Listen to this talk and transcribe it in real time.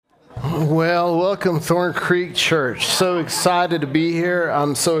Well, welcome Thorn Creek Church. So excited to be here.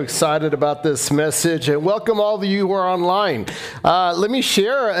 I'm so excited about this message. And welcome all of you who are online. Let me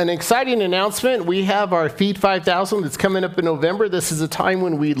share an exciting announcement. We have our Feed 5000 that's coming up in November. This is a time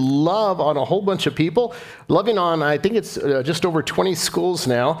when we love on a whole bunch of people. Loving on, I think it's just over 20 schools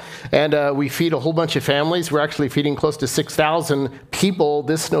now. And we feed a whole bunch of families. We're actually feeding close to 6,000 people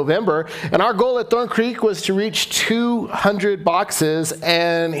this November. And our goal at Thorn Creek was to reach 200 boxes.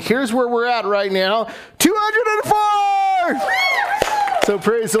 And here's where we're at right now, 204! So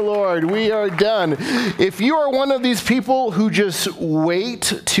praise the Lord, we are done. If you are one of these people who just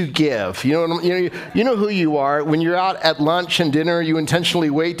wait to give, you know who you are. When you're out at lunch and dinner, you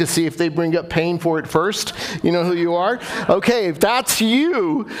intentionally wait to see if they bring up paying for it first. You know who you are? Okay, if that's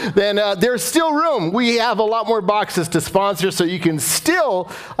you, then there's still room. We have a lot more boxes to sponsor, so you can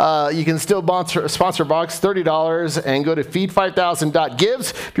still sponsor a box, $30, and go to feed5000.gives.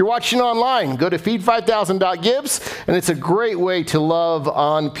 If you're watching online, go to feed5000.gives, and it's a great way to love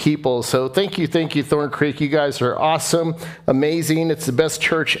on people. So thank you, Thorn Creek. You guys are awesome, amazing. It's the best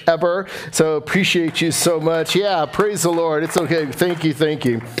church ever. So appreciate you so much. Yeah, praise the Lord. It's okay. Thank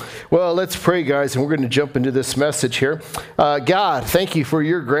you. Well, let's pray, guys, and we're going to jump into this message here. God, thank you for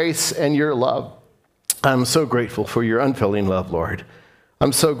your grace and your love. I'm so grateful for your unfailing love, Lord.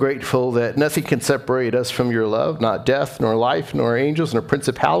 I'm so grateful that nothing can separate us from your love, not death, nor life, nor angels, nor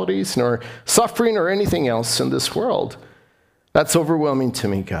principalities, nor suffering, or anything else in this world. That's overwhelming to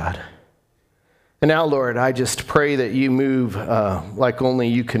me, God. And now, Lord, I just pray that you move like only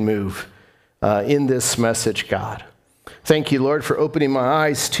you can move in this message, God. Thank you, Lord, for opening my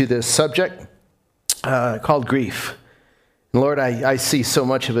eyes to this subject called grief. And Lord, I see so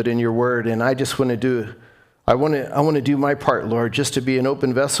much of it in your word, and I just want to do my part, Lord, just to be an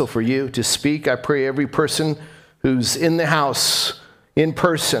open vessel for you to speak. I pray every person who's in the house, in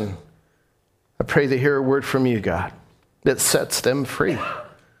person, I pray they hear a word from you, God, that sets them free.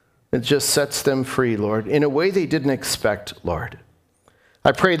 It just sets them free, Lord, in a way they didn't expect, Lord.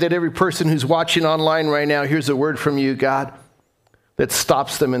 I pray that every person who's watching online right now hears a word from you, God, that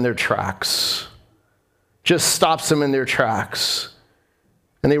stops them in their tracks. Just stops them in their tracks.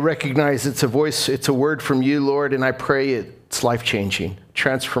 And they recognize it's a voice, it's a word from you, Lord, and I pray it's life-changing,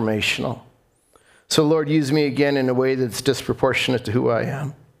 transformational. So, Lord, use me again in a way that's disproportionate to who I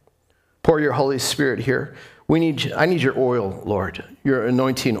am. Pour your Holy Spirit here. I need your oil, Lord, your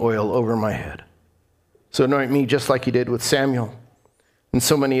anointing oil over my head. So anoint me just like you did with Samuel and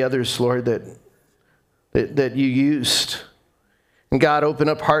so many others, Lord, that you used. And God, open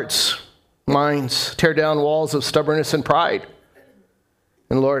up hearts, minds, tear down walls of stubbornness and pride.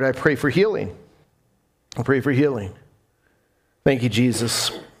 And Lord, I pray for healing. I pray for healing. Thank you,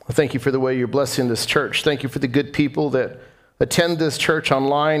 Jesus. Thank you for the way you're blessing this church. Thank you for the good people that attend this church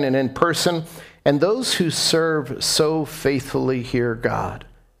online and in person, and those who serve so faithfully here, God,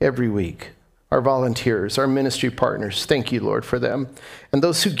 every week. Our volunteers, our ministry partners, thank you, Lord, for them. And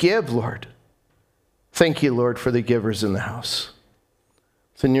those who give, Lord, thank you, Lord, for the givers in the house.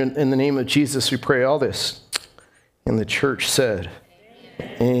 So in the name of Jesus, we pray all this. And the church said,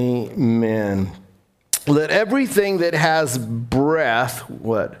 Amen. Let everything that has breath,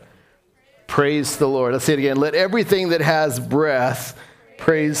 what? Praise the Lord. Let's say it again. Let everything that has breath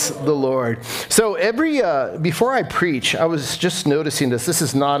praise the Lord. So before I preach, I was just noticing this. This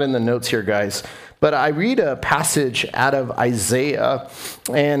is not in the notes here, guys. But I read a passage out of Isaiah,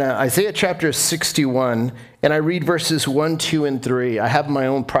 and Isaiah chapter 61, and I read verses 1, 2, and 3. I have my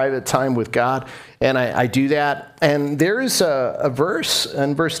own private time with God, and I do that. And there is a verse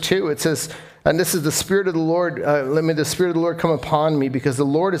in verse 2. It says, and this is the Spirit of the Lord, let the Spirit of the Lord come upon me, because the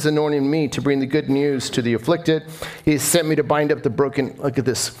Lord is anointing me to bring the good news to the afflicted. He has sent me to bind up the broken. Look at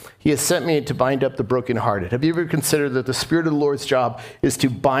this. He has sent me to bind up the brokenhearted. Have you ever considered that the Spirit of the Lord's job is to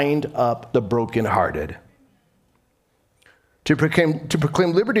bind up the brokenhearted? To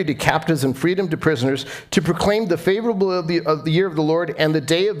proclaim liberty to captives and freedom to prisoners, to proclaim the favorable of the year of the Lord and the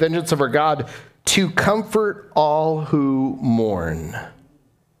day of vengeance of our God, to comfort all who mourn.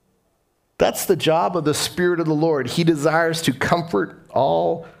 That's the job of the Spirit of the Lord. He desires to comfort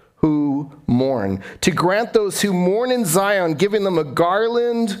all who mourn, to grant those who mourn in Zion, giving them a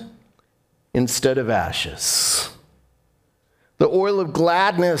garland instead of ashes, the oil of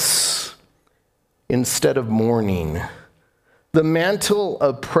gladness instead of mourning, the mantle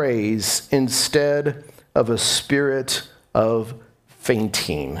of praise instead of a spirit of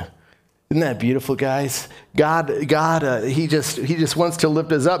fainting. Isn't that beautiful, guys? God, he just wants to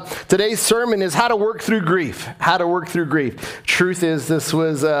lift us up. Today's sermon is how to work through grief. How to work through grief. Truth is, this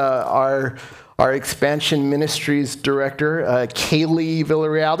was our our Expansion Ministries Director, Kaylee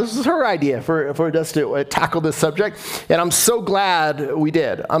Villarreal. This is her idea for us to tackle this subject, and I'm so glad we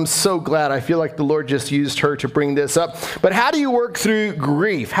did. I'm so glad. I feel like the Lord just used her to bring this up. But how do you work through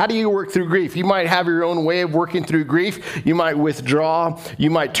grief? How do you work through grief? You might have your own way of working through grief. You might withdraw. You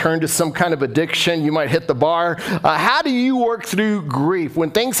might turn to some kind of addiction. You might hit the bar. How do you work through grief?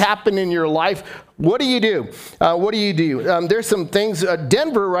 When things happen in your life, what do you do? There's some things.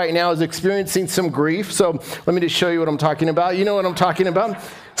 Denver right now is experiencing some grief. So let me just show you what I'm talking about. You know what I'm talking about?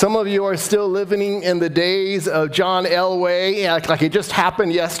 Some of you are still living in the days of John Elway, like it just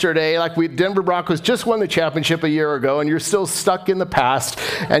happened yesterday. Denver Broncos just won the championship a year ago, and you're still stuck in the past.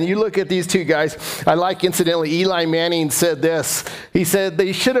 And you look at these two guys. Incidentally, Eli Manning said this. He said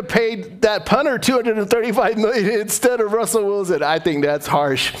they should have paid that punter $235 million instead of Russell Wilson. I think that's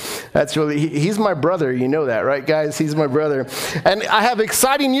harsh. He's my brother. You know that, right, guys? He's my brother. And I have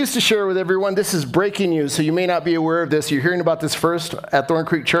exciting news to share with everyone. This is breaking news, so you may not be aware of this. You're hearing about this first at Thorn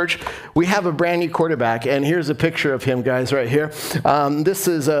Creek Church. We have a brand new quarterback, and here's a picture of him, guys, right here. This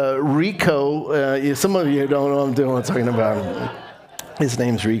is Rico. Some of you don't know what I'm talking about. His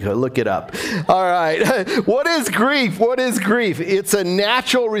name's Rico. Look it up. All right. What is grief? What is grief? It's a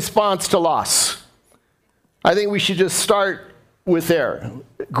natural response to loss. I think we should just start with there.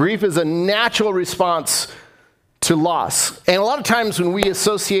 Grief is a natural response to loss. And a lot of times when we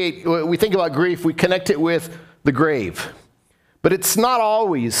think about grief, we connect it with the grave. But it's not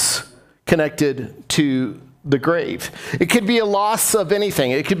always connected to the grave. It could be a loss of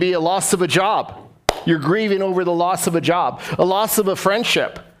anything. It could be a loss of a job. You're grieving over the loss of a job, a loss of a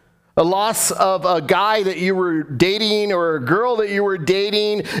friendship, a loss of a guy that you were dating or a girl that you were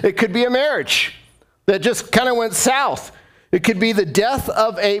dating. It could be a marriage that just kind of went south. It could be the death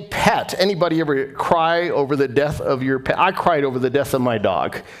of a pet. Anybody ever cry over the death of your pet? I cried over the death of my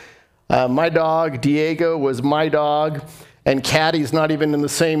dog. My dog, Diego, was my dog. And Caddy's not even in the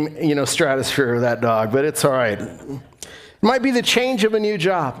same, stratosphere of that dog, but it's all right. It might be the change of a new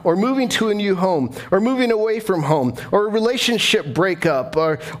job, or moving to a new home, or moving away from home, or a relationship breakup,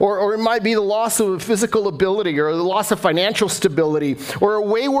 or it might be the loss of a physical ability, or the loss of financial stability, or a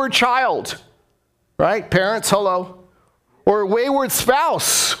wayward child, right? Parents, hello. Or a wayward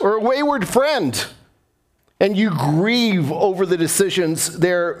spouse, or a wayward friend. And you grieve over the decisions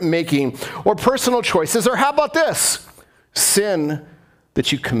they're making, or personal choices, or how about this? Sin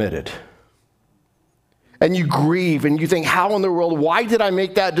that you committed. And you grieve and you think, how in the world, why did I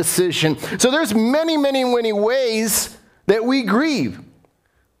make that decision? So there's many, many, many ways that we grieve.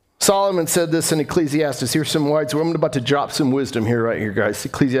 Solomon said this in Ecclesiastes. Here's some words. I'm about to drop some wisdom here, right here, guys.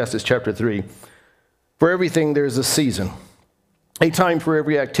 Ecclesiastes chapter 3. For everything there's a season, a time for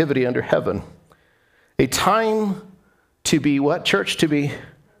every activity under heaven, a time to be what, church? To be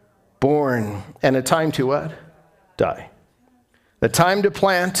born, and a time to what? Die. A time to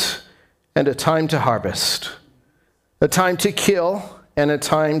plant and a time to harvest. A time to kill and a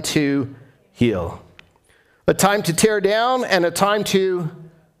time to heal. A time to tear down and a time to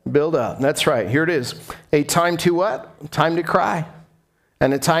build up. That's right. Here it is. A time to what? A time to cry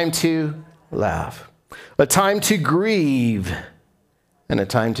and a time to laugh. A time to grieve and a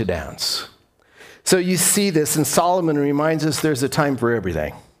time to dance. So you see this, and Solomon reminds us there's a time for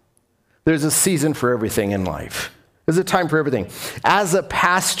everything. There's a season for everything in life. There's a time for everything. As a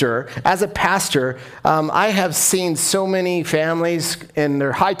pastor, I have seen so many families in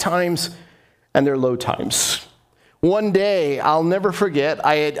their high times and their low times. One day, I'll never forget,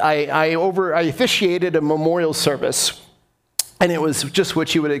 I officiated a memorial service, and it was just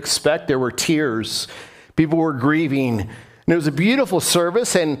what you would expect. There were tears. People were grieving. And it was a beautiful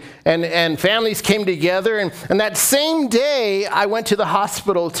service, and families came together. And that same day, I went to the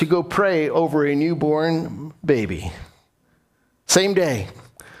hospital to go pray over a newborn baby. Same day.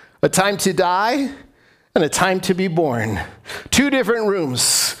 A time to die and a time to be born. Two different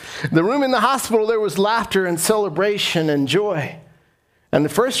rooms. The room in the hospital, there was laughter and celebration and joy. And the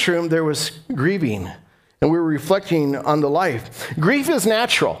first room, there was grieving. And we were reflecting on the life. Grief is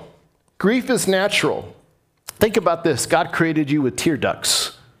natural. Grief is natural. Think about this. God created you with tear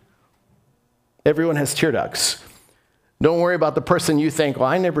ducts. Everyone has tear ducts. Don't worry about the person you think, well,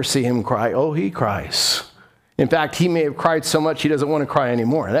 I never see him cry. Oh, he cries. In fact, he may have cried so much he doesn't want to cry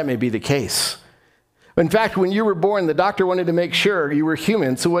anymore. That may be the case. In fact, when you were born, the doctor wanted to make sure you were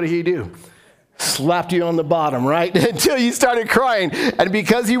human. So what did he do? Slapped you on the bottom, right? Until you started crying. And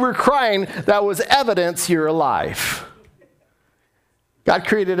because you were crying, that was evidence you're alive. God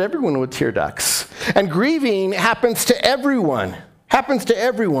created everyone with tear ducts. And grieving happens to everyone. Happens to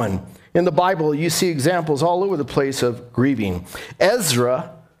everyone. In the Bible, you see examples all over the place of grieving.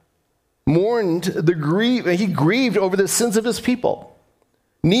 Ezra he grieved over the sins of his people.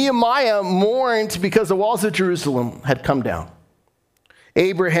 Nehemiah mourned because the walls of Jerusalem had come down.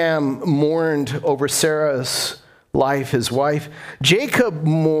 Abraham mourned over Sarah's life, his wife. Jacob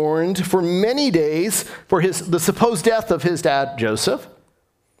mourned for many days for the supposed death of his dad, Joseph.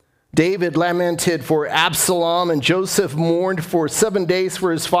 David lamented for Absalom, and Joseph mourned for 7 days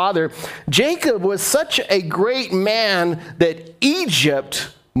for his father. Jacob was such a great man that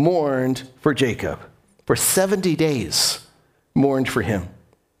Egypt mourned for Jacob. For 70 days, mourned for him.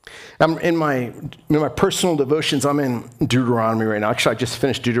 In my personal devotions, I'm in Deuteronomy right now. Actually, I just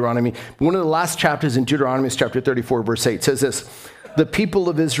finished Deuteronomy. One of the last chapters in Deuteronomy is chapter 34, verse 8. It says this: "The people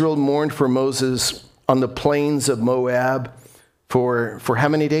of Israel mourned for Moses on the plains of Moab for how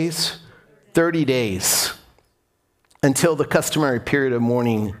many days? 30 days, until the customary period of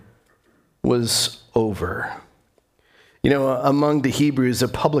mourning was over." You know, among the Hebrews, a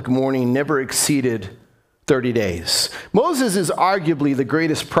public mourning never exceeded 30 days. Moses is arguably the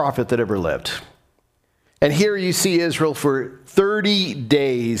greatest prophet that ever lived. And here you see Israel for 30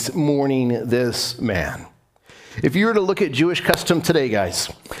 days mourning this man. If you were to look at Jewish custom today, guys,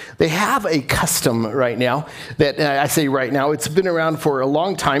 they have a custom right now that, I say right now, it's been around for a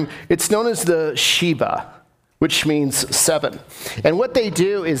long time. It's known as the Shiva, which means 7. And what they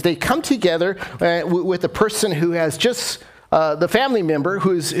do is they come together with a person who has just the family member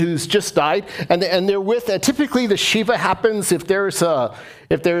who's just died, and they're with. Typically, the Shiva happens if it's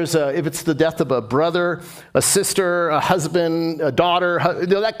the death of a brother, a sister, a husband, a daughter,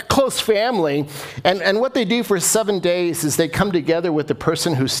 that close family. And what they do for 7 days is they come together with the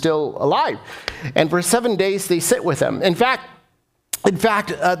person who's still alive, and for 7 days they sit with them. In fact,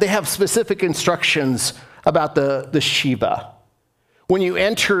 they have specific instructions about the Shiva. When you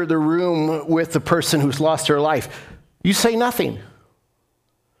enter the room with the person who's lost their life, you say nothing.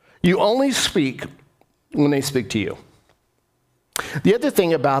 You only speak when they speak to you. The other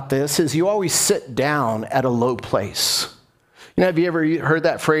thing about this is you always sit down at a low place. You know, have you ever heard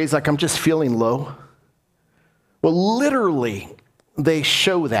that phrase, like, "I'm just feeling low"? Well, literally, they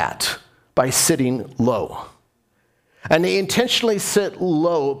show that by sitting low. And they intentionally sit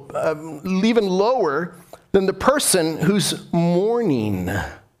low, even lower than the person who's mourning.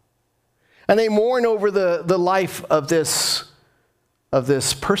 And they mourn over the life of this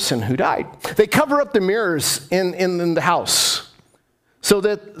person who died. They cover up the mirrors in the house so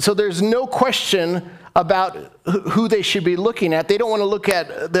there's no question about who they should be looking at. They don't want to look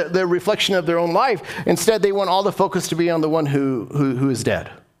at the reflection of their own life. Instead, they want all the focus to be on the one who is dead.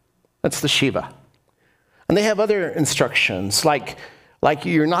 That's the Shiva. And they have other instructions, like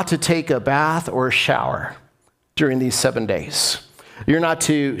you're not to take a bath or a shower during these 7 days. You're not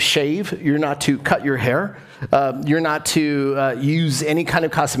to shave. You're not to cut your hair. You're not to use any kind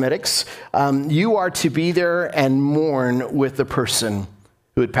of cosmetics. You are to be there and mourn with the person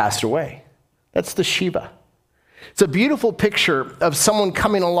who had passed away. That's the Shiva. It's a beautiful picture of someone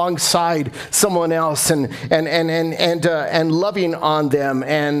coming alongside someone else and loving on them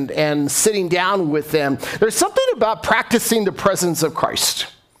and sitting down with them. There's something about practicing the presence of Christ.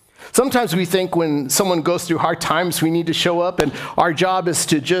 Sometimes we think when someone goes through hard times, we need to show up, and our job is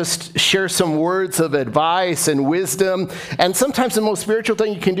to just share some words of advice and wisdom. And sometimes the most spiritual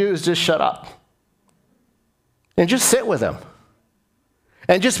thing you can do is just shut up and just sit with them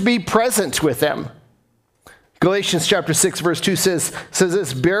and just be present with them. Galatians chapter 6, verse 2 says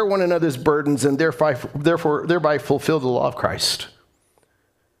this: "Bear one another's burdens and thereby fulfill the law of Christ."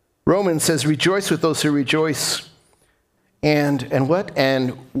 Romans says, "Rejoice with those who rejoice, and what?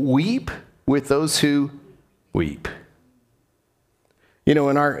 And weep with those who weep." You know,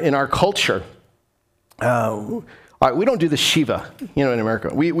 in our culture, we don't do the Shiva, in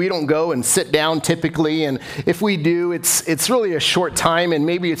America. We don't go and sit down typically, and if we do, it's really a short time, and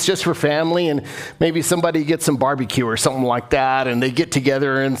maybe it's just for family, and maybe somebody gets some barbecue or something like that, and they get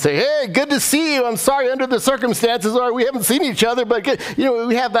together and say, "Hey, good to see you. I'm sorry under the circumstances, or we haven't seen each other," but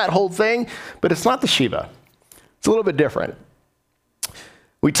we have that whole thing, but it's not the Shiva. It's a little bit different.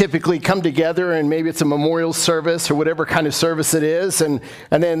 We typically come together, and maybe it's a memorial service or whatever kind of service it is, and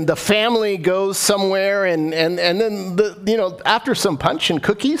then the family goes somewhere, and then after some punch and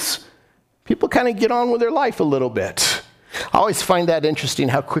cookies, people kind of get on with their life a little bit. I always find that interesting,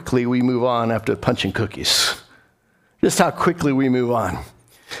 how quickly we move on after punch and cookies. Just how quickly we move on.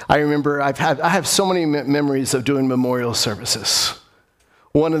 I remember I have so many memories of doing memorial services.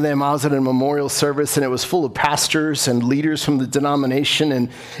 One of them, I was at a memorial service, and it was full of pastors and leaders from the denomination, and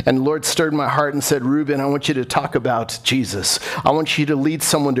the Lord stirred my heart and said, Reuben, I want you to talk about Jesus. I want you to lead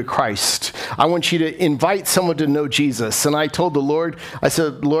someone to Christ. I want you to invite someone to know Jesus. And I told the Lord, I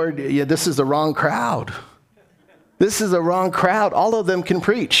said, Lord, yeah, this is the wrong crowd. This is the wrong crowd. All of them can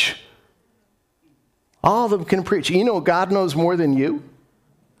preach. All of them can preach. You know, God knows more than you.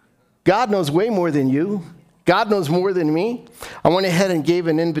 God knows way more than you. God knows more than me. I went ahead and gave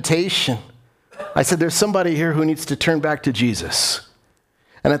an invitation. I said, there's somebody here who needs to turn back to Jesus.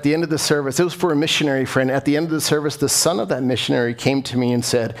 And at the end of the service, it was for a missionary friend. At the end of the service, the son of that missionary came to me and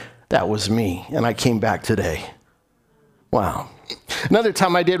said, that was me, and I came back today. Wow. Another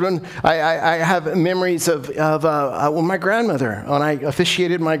time I did one, I have memories of my grandmother, when I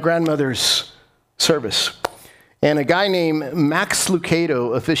officiated my grandmother's service. And a guy named Max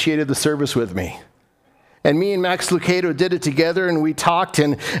Lucado officiated the service with me. And me and Max Lucado did it together, and we talked,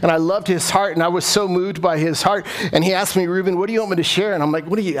 and I loved his heart, and I was so moved by his heart. And he asked me, Reuben, what do you want me to share? And I'm like,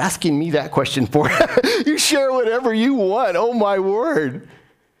 what are you asking me that question for? You share whatever you want. Oh, my word.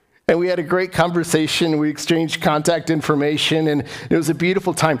 And we had a great conversation. We exchanged contact information, and it was a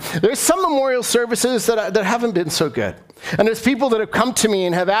beautiful time. There's some memorial services that haven't been so good. And there's people that have come to me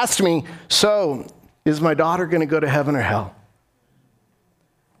and have asked me, so is my daughter going to go to heaven or hell?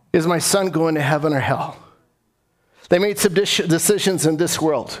 Is my son going to heaven or hell? They made some decisions in this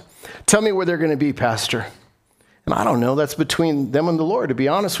world. Tell me where they're going to be, Pastor. And I don't know. That's between them and the Lord, to be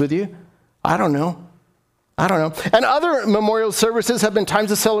honest with you. I don't know. And other memorial services have been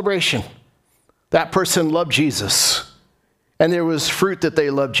times of celebration. That person loved Jesus. And there was fruit that they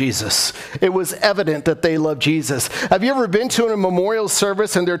loved Jesus. It was evident that they loved Jesus. Have you ever been to a memorial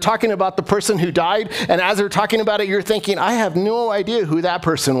service and they're talking about the person who died, and as they're talking about it, you're thinking, I have no idea who that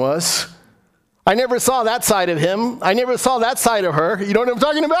person was. I never saw that side of him. I never saw that side of her. You know what I'm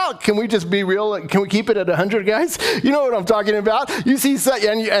talking about? Can we just be real? Can we keep it at 100, guys? You know what I'm talking about. You see,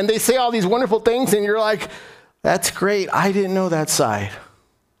 and they say all these wonderful things, and you're like, that's great. I didn't know that side.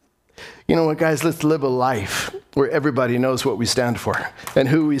 You know what, guys? Let's live a life where everybody knows what we stand for and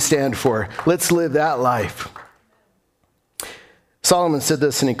who we stand for. Let's live that life. Solomon said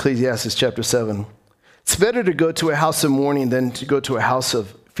this in Ecclesiastes chapter 7. It's better to go to a house of mourning than to go to a house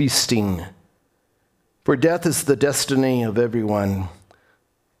of feasting. For death is the destiny of everyone.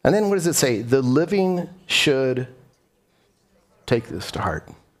 And then what does it say? The living should take this to heart.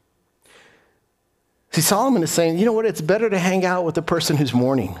 See, Solomon is saying, you know what? It's better to hang out with the person who's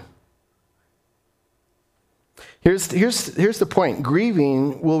mourning. Here's the point.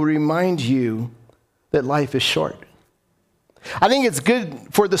 Grieving will remind you that life is short. I think it's good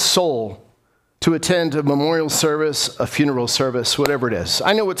for the soul to attend a memorial service, a funeral service, whatever it is.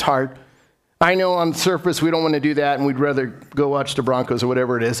 I know it's hard. I know on the surface we don't want to do that, and we'd rather go watch the Broncos or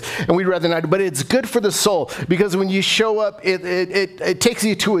whatever it is, and we'd rather not. But it's good for the soul, because when you show up, it takes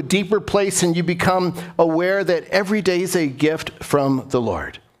you to a deeper place, and you become aware that every day is a gift from the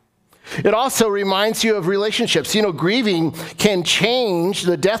Lord. It also reminds you of relationships. You know, grieving can change,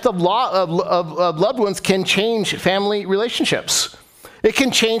 the death of loved ones can change family relationships. It can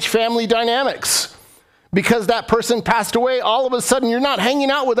change family dynamics. Because that person passed away, all of a sudden you're not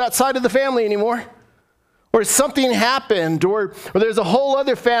hanging out with that side of the family anymore. Or something happened, or there's a whole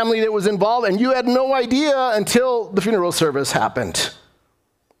other family that was involved, and you had no idea until the funeral service happened.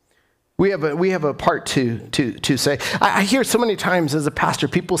 We have a part to say. I hear so many times as a pastor,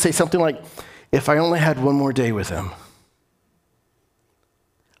 people say something like, if I only had one more day with him.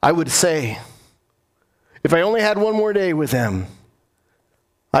 I would say, if I only had one more day with him,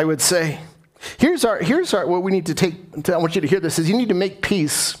 I would say, Here's our what we need to take. I want you to hear this, is you need to make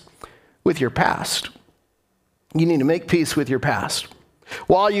peace with your past. You need to make peace with your past.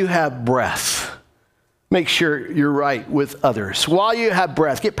 While you have breath, make sure you're right with others. While you have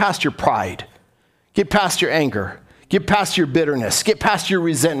breath, get past your pride. Get past your anger. Get past your bitterness. Get past your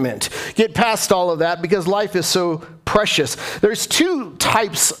resentment. Get past all of that, because life is so precious. There's two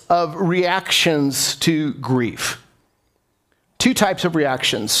types of reactions to grief. Two types of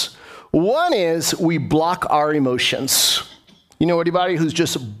reactions. One is we block our emotions. You know anybody who's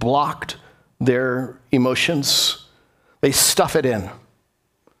just blocked their emotions? They stuff it in.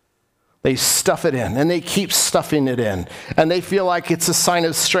 They stuff it in, and they keep stuffing it in. And they feel like it's a sign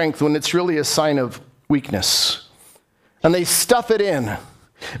of strength when it's really a sign of weakness. And they stuff it in.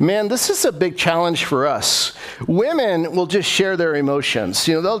 Man, this is a big challenge for us. Women will just share their emotions.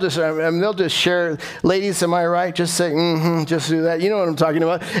 You know, they'll just share. Ladies, am I right? Just say, just do that. You know what I'm talking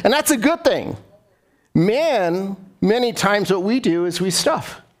about. And that's a good thing. Men, many times what we do is we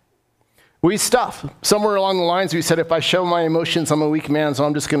stuff. We stuff. Somewhere along the lines, we said, if I show my emotions, I'm a weak man, so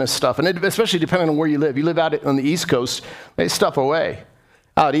I'm just going to stuff. And especially depending on where you live. You live out on the East Coast, they stuff away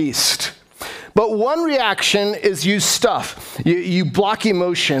out east. But one reaction is you stuff. You block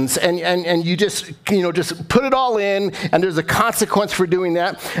emotions, and you just put it all in, and there's a consequence for doing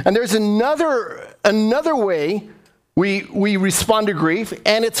that. And there's another way we respond to grief,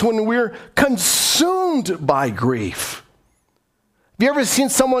 and it's when we're consumed by grief. Have you ever seen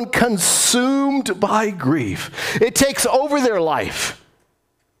someone consumed by grief? It takes over their life.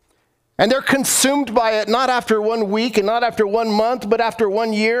 And they're consumed by it not after 1 week and not after 1 month, but after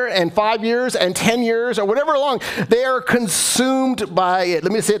 1 year and 5 years and 10 years or whatever long. They are consumed by it.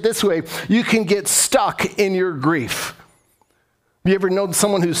 Let me say it this way. You can get stuck in your grief. Have you ever known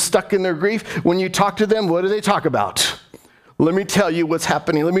someone who's stuck in their grief? When you talk to them, what do they talk about? Let me tell you what's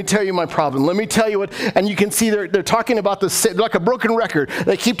happening. Let me tell you my problem. Let me tell you what, and you can see they're talking about like a broken record.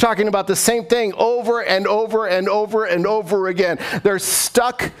 They keep talking about the same thing over and over and over and over again. They're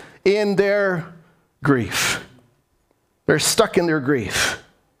stuck in their grief. They're stuck in their grief.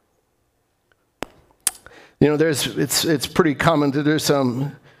 You know, it's pretty common that there's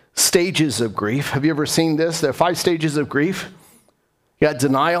some stages of grief. Have you ever seen this? There are 5 stages of grief. You got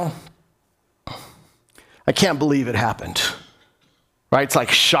denial. I can't believe it happened. Right? It's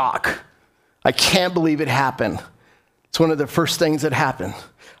like shock. I can't believe it happened. It's one of the first things that happened. I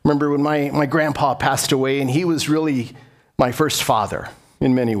remember when my grandpa passed away, and he was really my first father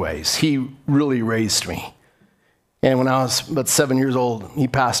in many ways. He really raised me. And when I was about 7 years old, he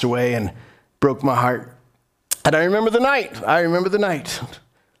passed away and broke my heart. And I remember the night.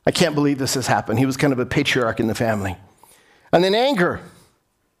 I can't believe this has happened. He was kind of a patriarch in the family. And then anger.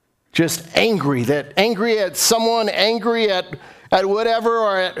 Just angry at someone, angry at whatever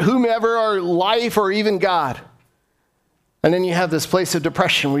or at whomever or life or even God. And then you have this place of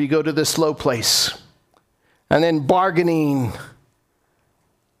depression where you go to this low place. And then bargaining.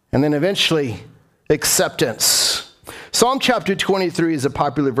 And then eventually acceptance. Psalm chapter 23 is a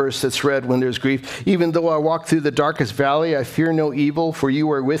popular verse that's read when there's grief. Even though I walk through the darkest valley, I fear no evil, for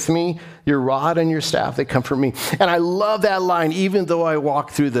you are with me. Your rod and your staff, they comfort me. And I love that line, even though I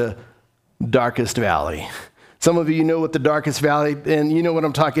walk through the darkest valley. Some of you know what the darkest valley, and you know what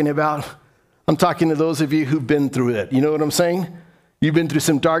I'm talking about. I'm talking to those of you who've been through it. You know what I'm saying? You've been through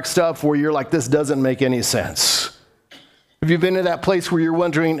some dark stuff where you're like, this doesn't make any sense. Have you been to that place where you're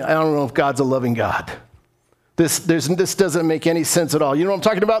wondering, I don't know if God's a loving God? This doesn't make any sense at all. You know what I'm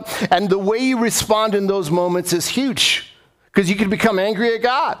talking about? And the way you respond in those moments is huge, because you can become angry at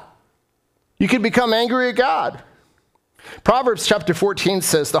God. You can become angry at God. Proverbs chapter 14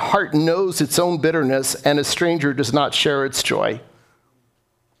 says, the heart knows its own bitterness, and a stranger does not share its joy.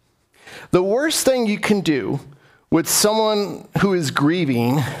 The worst thing you can do with someone who is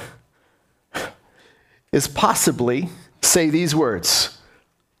grieving is possibly say these words,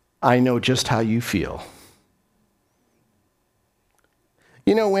 I know just how you feel.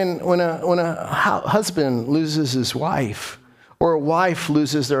 You know, when a husband loses his wife, or a wife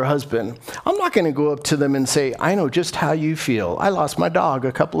loses their husband, I'm not going to go up to them and say, I know just how you feel. I lost my dog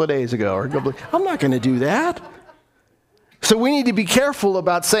a couple of days ago. I'm not going to do that. So we need to be careful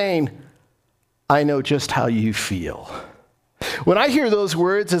about saying, I know just how you feel. When I hear those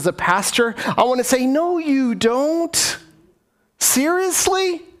words as a pastor, I want to say, no, you don't.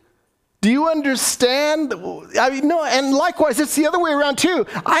 Seriously? Do you understand? I mean, no, and likewise, it's the other way around too.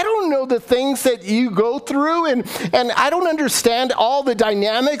 I don't know the things that you go through, and I don't understand all the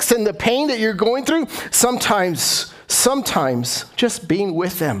dynamics and the pain that you're going through. Sometimes, just being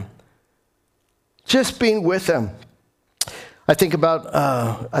with them. Just being with them. I think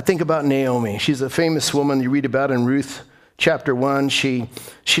about Naomi. She's a famous woman you read about in Ruth chapter 1. She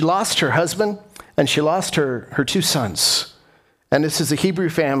lost her husband, and she lost her 2 sons. And this is a Hebrew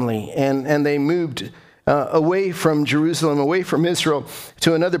family, and they moved away from Jerusalem, away from Israel,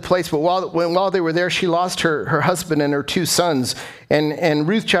 to another place. But while they were there, she lost her husband and her 2 sons. And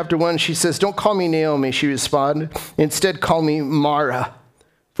Ruth chapter 1, she says, don't call me Naomi, she responded. Instead, call me Mara,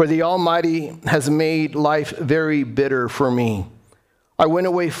 for the Almighty has made life very bitter for me. I went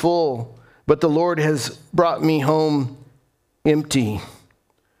away full, but the Lord has brought me home empty.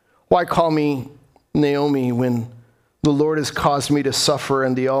 Why call me Naomi when the Lord has caused me to suffer,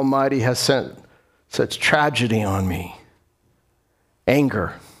 and the Almighty has sent such tragedy on me?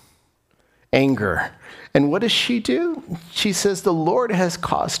 Anger. And what does she do? She says, the Lord has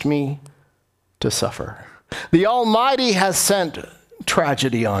caused me to suffer. The Almighty has sent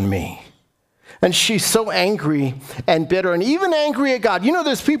tragedy on me. And she's so angry and bitter, and even angry at God. You know,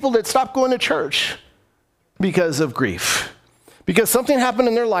 there's people that stop going to church because of grief. because something happened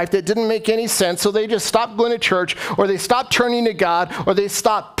in their life that didn't make any sense, so they just stopped going to church, or they stopped turning to God, or they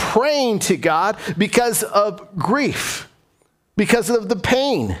stopped praying to God because of grief, because of the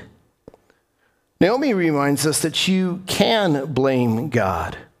pain. Naomi reminds us that you can blame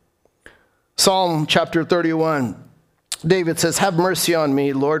God. Psalm chapter 31, David says, "Have mercy on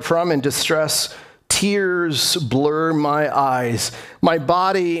me, Lord, for I'm in distress. Tears blur my eyes. My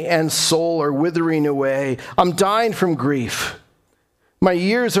body and soul are withering away. I'm dying from grief. My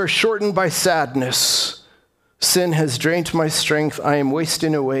years are shortened by sadness. Sin has drained my strength. I am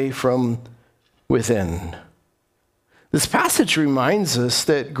wasting away from within." This passage reminds us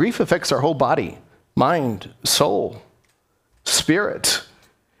that grief affects our whole body, mind, soul, spirit.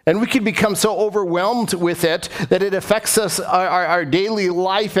 And we can become so overwhelmed with it that it affects us, our daily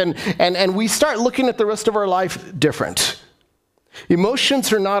life, and we start looking at the rest of our life different.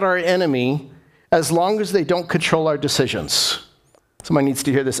 Emotions are not our enemy as long as they don't control our decisions. Somebody needs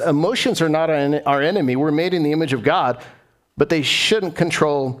to hear this. Emotions are not our enemy. We're made in the image of God, but they shouldn't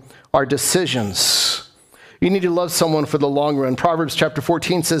control our decisions. You need to love someone for the long run. Proverbs chapter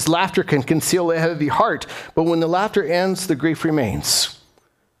 14 says, "Laughter can conceal a heavy heart, but when the laughter ends, the grief remains."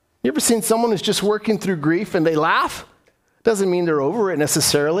 You ever seen someone who's just working through grief and they laugh? Doesn't mean they're over it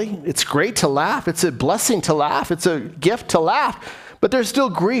necessarily. It's great to laugh. It's a blessing to laugh. It's a gift to laugh. But there's still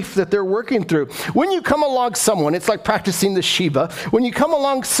grief that they're working through. When you come along someone, it's like practicing the Shiva. When you come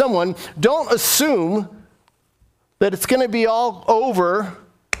along someone, don't assume that it's going to be all over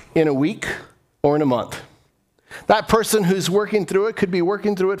in a week or in a month. That person who's working through it could be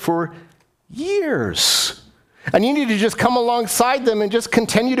working through it for years. And you need to just come alongside them and just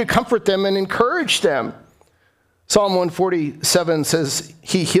continue to comfort them and encourage them. Psalm 147 says,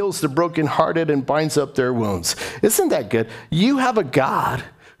 "He heals the brokenhearted and binds up their wounds." Isn't that good? You have a God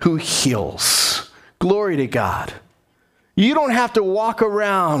who heals. Glory to God. You don't have to walk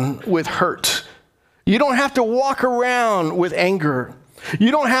around with hurt. You don't have to walk around with anger.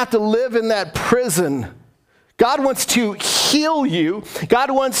 You don't have to live in that prison. God wants to heal you.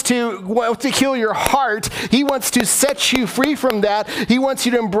 God wants to heal your heart. He wants to set you free from that. He wants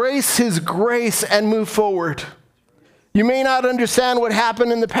you to embrace his grace and move forward. You may not understand what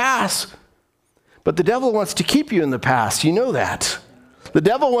happened in the past, but the devil wants to keep you in the past. You know that. The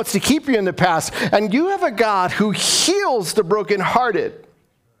devil wants to keep you in the past, and you have a God who heals the brokenhearted.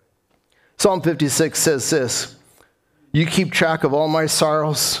 Psalm 56 says this, "You keep track of all my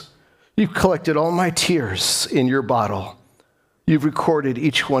sorrows. You've collected all my tears in your bottle. You've recorded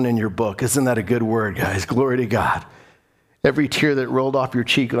each one in your book." Isn't that a good word, guys? Glory to God. Every tear that rolled off your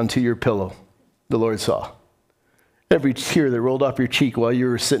cheek onto your pillow, the Lord saw. Every tear that rolled off your cheek while you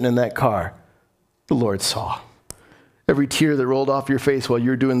were sitting in that car, the Lord saw. Every tear that rolled off your face while you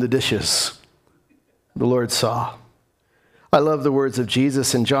were doing the dishes, the Lord saw. I love the words of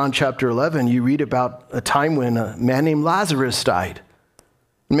Jesus in John chapter 11. You read about a time when a man named Lazarus died.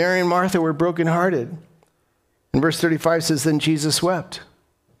 Mary and Martha were brokenhearted. And verse 35 says, "Then Jesus wept."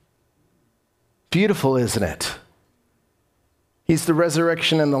 Beautiful, isn't it? He's the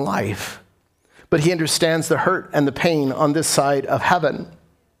resurrection and the life. But he understands the hurt and the pain on this side of heaven.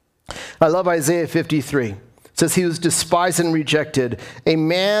 I love Isaiah 53. It says, "He was despised and rejected, a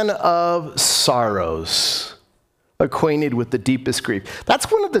man of sorrows, acquainted with the deepest grief."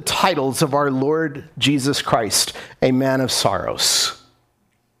 That's one of the titles of our Lord Jesus Christ, a man of sorrows.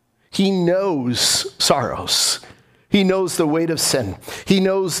 He knows sorrows. He knows the weight of sin. He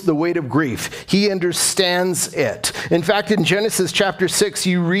knows the weight of grief. He understands it. In fact, in Genesis chapter 6,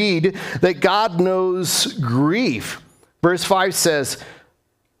 you read that God knows grief. Verse 5 says,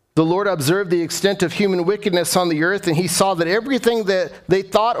 "The Lord observed the extent of human wickedness on the earth, and he saw that everything that they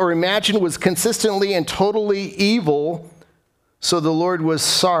thought or imagined was consistently and totally evil. So the Lord was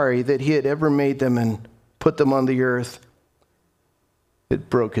sorry that he had ever made them and put them on the earth." It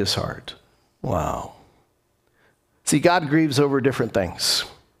broke his heart. Wow. See, God grieves over different things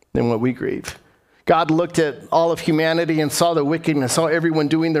than what we grieve. God looked at all of humanity and saw the wickedness, saw everyone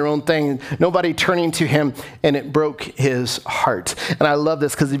doing their own thing, nobody turning to him, and it broke his heart. And I love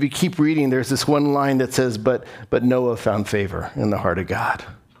this because if you keep reading, there's this one line that says, but Noah found favor in the heart of God.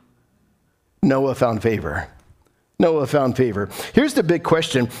 Noah found favor. Noah found favor. Here's the big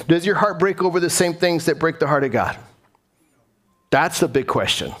question. Does your heart break over the same things that break the heart of God? That's the big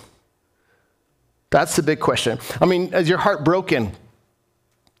question. That's the big question. I mean, is your heart broken?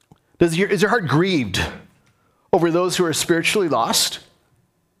 Is your heart grieved over those who are spiritually lost?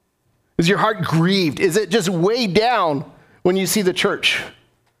 Is your heart grieved? Is it just weighed down when you see the church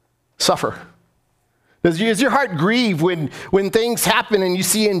suffer? Does your heart grieve when things happen and you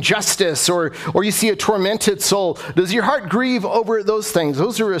see injustice or you see a tormented soul? Does your heart grieve over those things?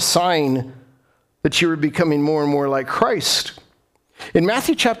 Those are a sign that you are becoming more and more like Christ. In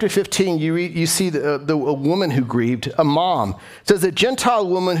Matthew chapter 15, you see a woman who grieved, a mom. It says, a Gentile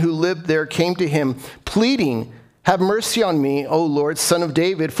woman who lived there came to him, pleading, have mercy on me, O Lord, Son of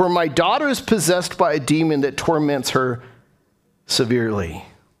David, for my daughter is possessed by a demon that torments her severely.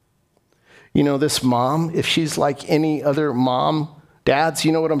 You know, this mom, if she's like any other mom, dads,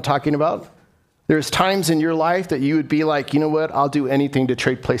 you know what I'm talking about? There's times in your life that you would be like, you know what, I'll do anything to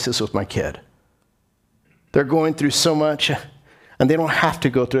trade places with my kid. They're going through so much, and they don't have to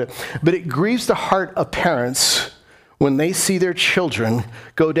go through it. But it grieves the heart of parents when they see their children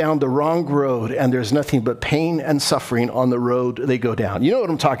go down the wrong road, and there's nothing but pain and suffering on the road they go down. You know what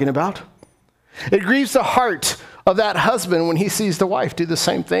I'm talking about? It grieves the heart of that husband when he sees the wife do the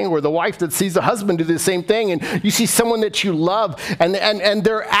same thing, or the wife that sees the husband do the same thing, and you see someone that you love, and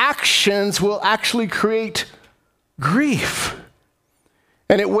their actions will actually create grief.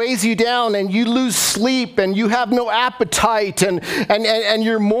 And it weighs you down, and you lose sleep, and you have no appetite, and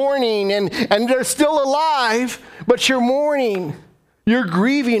you're mourning, and they're still alive, but you're mourning. You're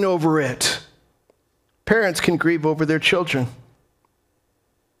grieving over it. Parents can grieve over their children.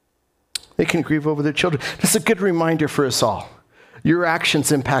 They can grieve over their children. This is a good reminder for us all. Your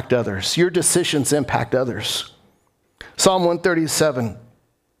actions impact others. Your decisions impact others. Psalm 137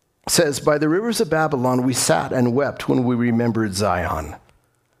 says, by the rivers of Babylon we sat and wept when we remembered Zion.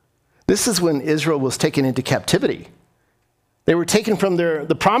 This is when Israel was taken into captivity. They were taken from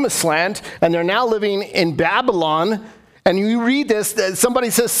the promised land, and they're now living in Babylon. And you read this, somebody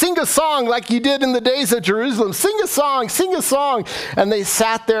says, sing a song like you did in the days of Jerusalem. Sing a song, sing a song. And they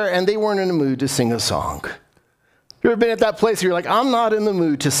sat there, and they weren't in the mood to sing a song. You ever been at that place where you're like, I'm not in the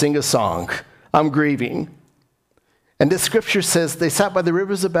mood to sing a song. I'm grieving. And this scripture says, they sat by the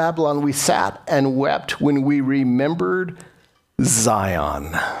rivers of Babylon. We sat and wept when we remembered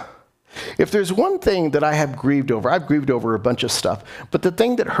Zion. If there's one thing that I have grieved over, I've grieved over a bunch of stuff, but the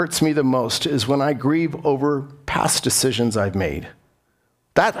thing that hurts me the most is when I grieve over past decisions I've made.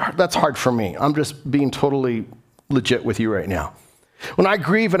 That's hard for me. I'm just being totally legit with you right now. When I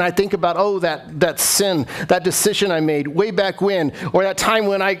grieve and I think about, that sin, that decision I made way back when, or that time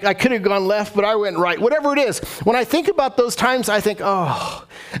when I could have gone left, but I went right, whatever it is. When I think about those times, I think,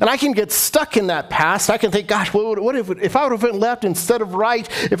 and I can get stuck in that past. I can think, gosh, what if I would have went left instead of right?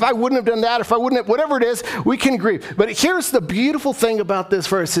 If I wouldn't have done that, if I wouldn't have, whatever it is, we can grieve. But here's the beautiful thing about this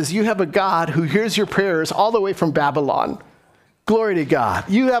verse is you have a God who hears your prayers all the way from Babylon. Glory to God.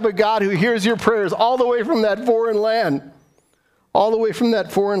 You have a God who hears your prayers all the way from that foreign land. All the way from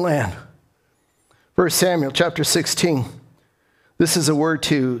that foreign land. 1 Samuel chapter 16. This is a word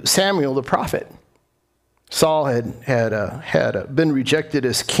to Samuel the prophet. Saul had been rejected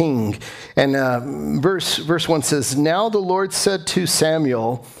as king. And verse 1 says, now the Lord said to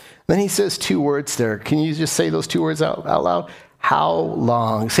Samuel, then he says two words there. Can you just say those two words out loud? How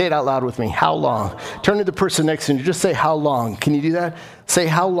long? Say it out loud with me. How long? Turn to the person next to you. Just say, how long? Can you do that? Say,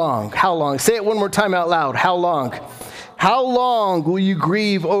 how long? How long? Say it one more time out loud. How long? How long will you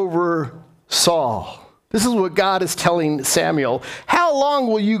grieve over Saul? This is what God is telling Samuel. How long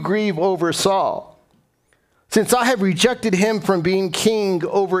will you grieve over Saul? Since I have rejected him from being king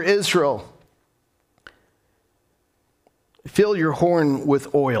over Israel. Fill your horn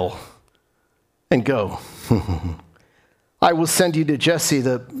with oil and go. I will send you to Jesse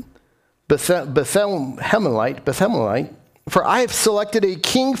the Bethlehemite, for I have selected a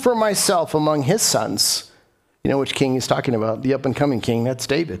king for myself among his sons. You know which king he's talking about, the up-and-coming king, that's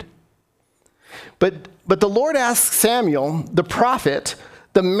David. But the Lord asked Samuel, the prophet,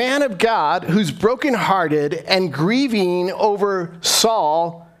 the man of God, who's brokenhearted and grieving over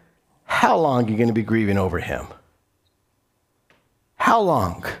Saul, how long are you going to be grieving over him? How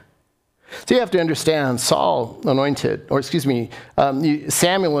long? So you have to understand, Samuel anointed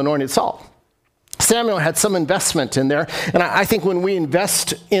Saul. Samuel had some investment in there, and I think when we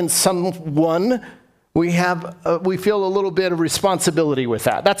invest in someone, we feel a little bit of responsibility with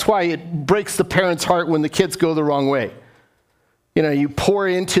that. That's why it breaks the parent's heart when the kids go the wrong way. You know, you pour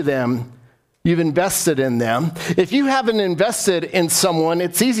into them, you've invested in them. If you haven't invested in someone,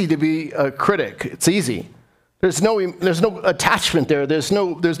 it's easy to be a critic. It's easy. There's no attachment there. There's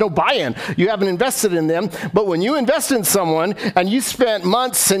no buy-in. You haven't invested in them. But when you invest in someone and you spent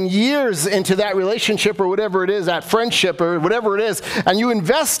months and years into that relationship or whatever it is, that friendship or whatever it is, and you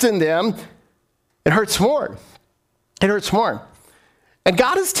invest in them, it hurts more. It hurts more. And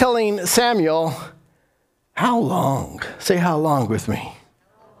God is telling Samuel, how long? Say how long with me.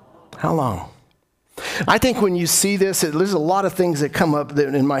 How long? I think when you see this, there's a lot of things that come up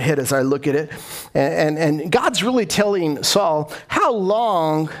in my head as I look at it. And God's really telling Saul, how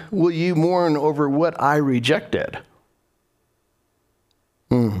long will you mourn over what I rejected?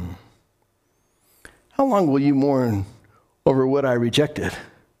 How long will you mourn over what I rejected?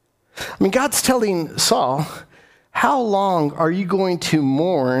 I mean, God's telling Saul, how long are you going to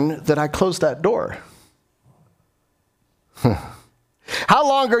mourn that I closed that door? How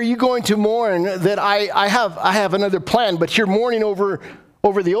long are you going to mourn that I have another plan, but you're mourning over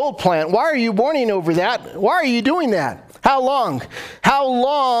the old plan? Why are you mourning over that? Why are you doing that? How long? How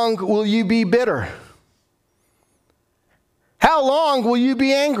long will you be bitter? How long will you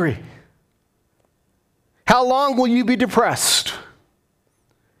be angry? How long will you be depressed?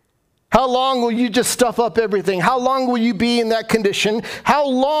 How long will you just stuff up everything? How long will you be in that condition? How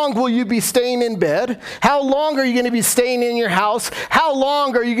long will you be staying in bed? How long are you going to be staying in your house? How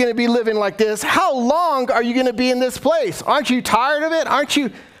long are you going to be living like this? How long are you going to be in this place? Aren't you tired of it?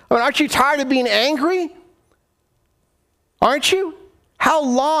 Aren't you tired of being angry? Aren't you? How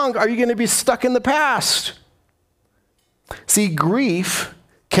long are you going to be stuck in the past? See, grief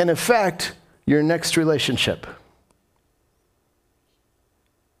can affect your next relationship.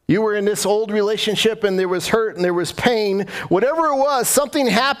 You were in this old relationship and there was hurt and there was pain. Whatever it was, something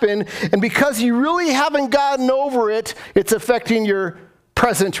happened. And because you really haven't gotten over it, it's affecting your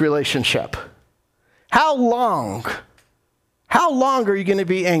present relationship. How long? How long are you going to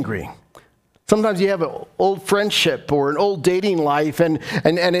be angry? Sometimes you have an old friendship or an old dating life and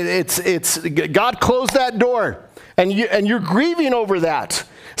it's God closed that door and you're grieving over that.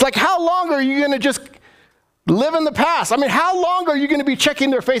 It's like, how long are you going to just live in the past? I mean, how long are you going to be checking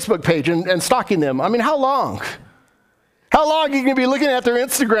their Facebook page and stalking them? I mean, how long? How long are you going to be looking at their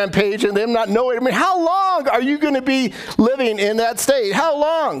Instagram page and them not knowing? I mean, how long are you going to be living in that state? How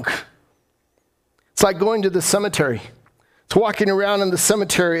long? It's like going to the cemetery. It's walking around in the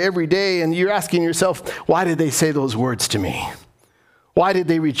cemetery every day and you're asking yourself, why did they say those words to me? Why did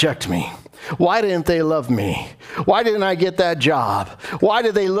they reject me? Why didn't they love me? Why didn't I get that job? Why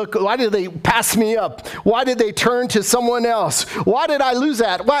did they pass me up? Why did they turn to someone else? Why did I lose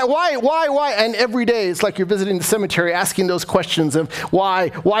that? Why? And every day it's like you're visiting the cemetery asking those questions of why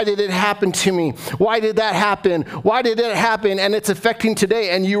did it happen to me? Why did that happen? Why did it happen? And it's affecting today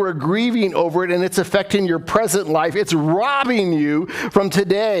and you are grieving over it and it's affecting your present life. It's robbing you from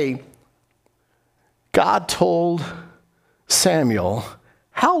today. God told Samuel,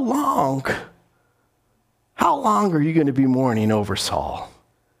 how long are you going to be mourning over Saul?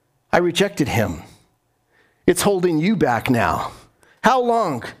 I rejected him. It's holding you back now. How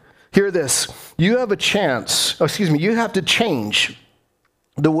long? Hear this. You have a chance, you have to change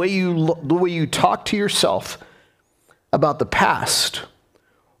the way you talk to yourself about the past,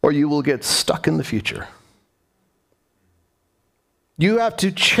 or you will get stuck in the future. You have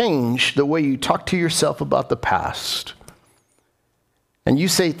to change the way you talk to yourself about the past. And you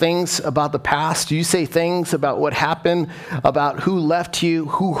say things about the past, you say things about what happened, about who left you,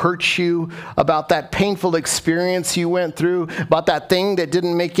 who hurt you, about that painful experience you went through, about that thing that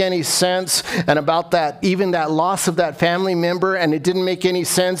didn't make any sense, and about that, even that loss of that family member, and it didn't make any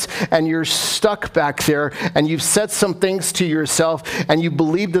sense, and you're stuck back there, and you've said some things to yourself, and you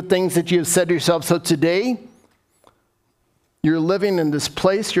believe the things that you've said to yourself. So today, you're living in this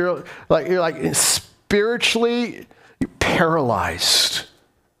place, you're like spiritually paralyzed.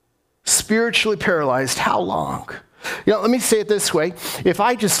 Spiritually paralyzed. How long? Let me say it this way. If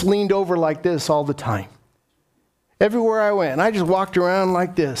I just leaned over like this all the time, everywhere I went, and I just walked around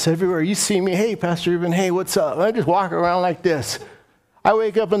like this, everywhere you see me, hey, Pastor Ruben, hey, what's up? I just walk around like this. I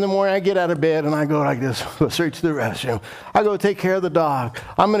wake up in the morning, I get out of bed, and I go like this, go straight to the restroom. I go take care of the dog.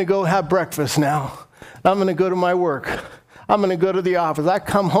 I'm going to go have breakfast now. I'm going to go to my work. I'm going to go to the office. I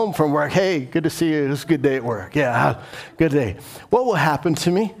come home from work. Hey, good to see you. It was a good day at work. Yeah, good day. What will happen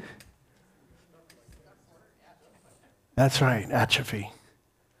to me? That's right, atrophy.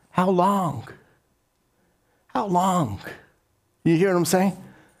 How long? How long? You hear what I'm saying?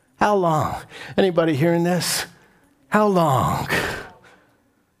 How long? Anybody hearing this? How long?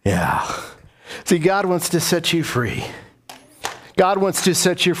 Yeah. See, God wants to set you free. God wants to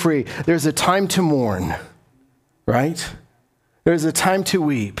set you free. There's a time to mourn, right? There's a time to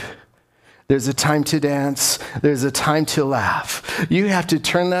weep. There's a time to dance. There's a time to laugh. You have to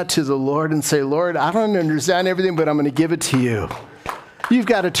turn that to the Lord and say, Lord, I don't understand everything, but I'm going to give it to you. You've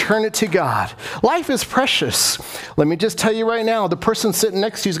got to turn it to God. Life is precious. Let me just tell you right now, the person sitting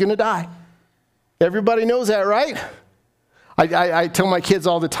next to you is going to die. Everybody knows that, right? I tell my kids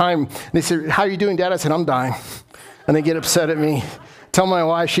all the time, they say, how are you doing, Dad? I said, I'm dying. And they get upset at me. Tell my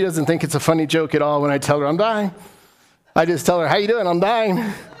wife, she doesn't think it's a funny joke at all when I tell her I'm dying. I just tell her, how you doing? I'm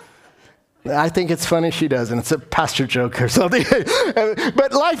dying. I think it's funny, she doesn't. It's a pastor joke or something.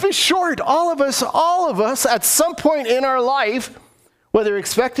 But life is short. All of us, at some point in our life, whether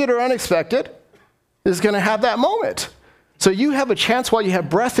expected or unexpected, is going to have that moment. So you have a chance while you have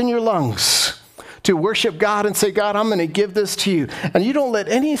breath in your lungs to worship God and say, God, I'm going to give this to you. And you don't let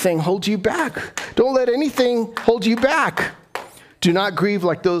anything hold you back. Don't let anything hold you back. Do not grieve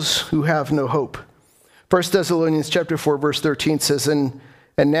like those who have no hope. 1 Thessalonians chapter 4, verse 13 says, and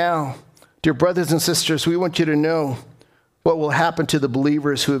now, dear brothers and sisters, we want you to know what will happen to the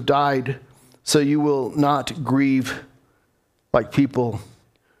believers who have died, so you will not grieve like people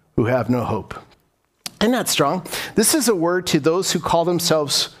who have no hope. Isn't that strong? This is a word to those who call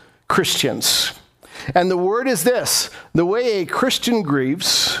themselves Christians. And the word is this: the way a Christian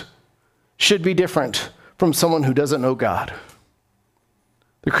grieves should be different from someone who doesn't know God.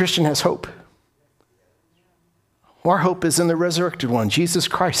 The Christian has hope. Our hope is in the resurrected one, Jesus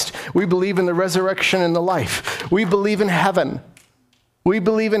Christ. We believe in the resurrection and the life. We believe in heaven. We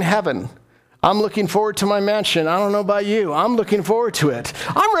believe in heaven. I'm looking forward to my mansion. I don't know about you. I'm looking forward to it.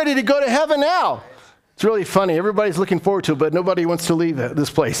 I'm ready to go to heaven now. It's really funny. Everybody's looking forward to it, but nobody wants to leave this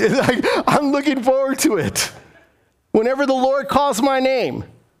place. It's like, I'm looking forward to it. Whenever the Lord calls my name,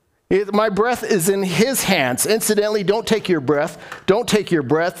 my breath is in his hands. Incidentally, don't take your breath. Don't take your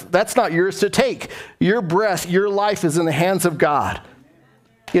breath. That's not yours to take. Your breath, your life is in the hands of God.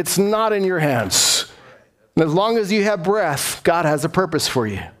 It's not in your hands. And as long as you have breath, God has a purpose for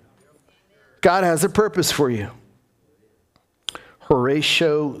you. God has a purpose for you.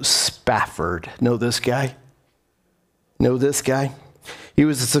 Horatio Spafford. Know this guy? Know this guy? He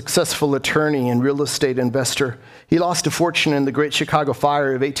was a successful attorney and real estate investor. He lost a fortune in the Great Chicago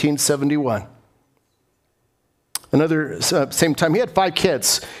Fire of 1871. Same time, he had 5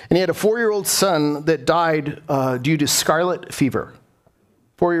 kids, and he had a 4-year-old son that died due to scarlet fever.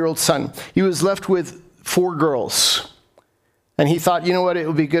 4-year-old son. He was left with 4 girls. And he thought, you know what, it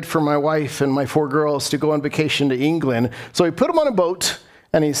would be good for my wife and my 4 girls to go on vacation to England. So he put them on a boat,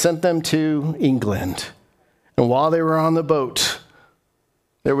 and he sent them to England. And while they were on the boat,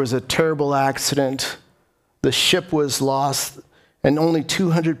 there was a terrible accident. The ship was lost, and only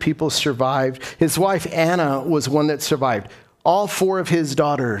 200 people survived. His wife, Anna, was one that survived. All 4 of his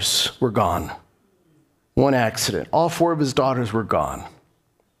daughters were gone. One accident. All 4 of his daughters were gone.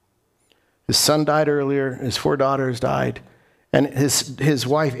 His son died earlier. His 4 daughters died. And his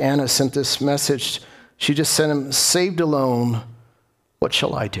wife, Anna, sent this message. She just sent him, saved alone, what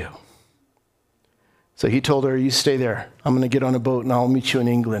shall I do? So he told her, you stay there. I'm going to get on a boat and I'll meet you in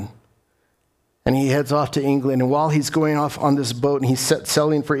England. And he heads off to England. And while he's going off on this boat and he's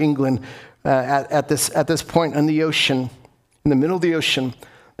sailing for England, at this point in the ocean, in the middle of the ocean,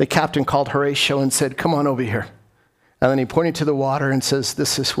 the captain called Horatio and said, come on over here. And then he pointed to the water and says,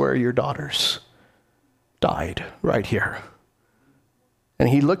 this is where your daughters died, right here. And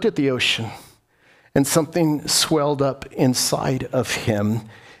he looked at the ocean, and something swelled up inside of him.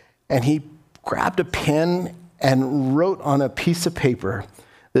 And he grabbed a pen and wrote on a piece of paper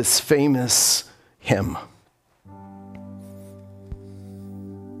this famous hymn.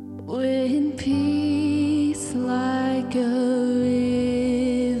 When peace like a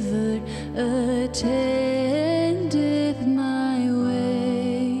river attendeth my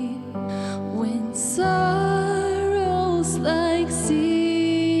way, when sorrows like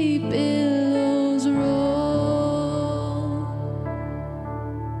sea billows roll,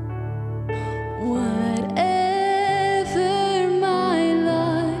 whatever my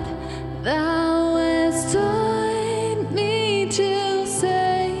lot thou hast taught me to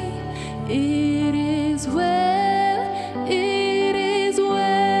say, it is well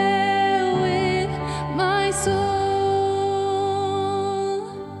with my soul.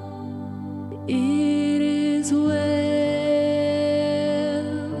 It is well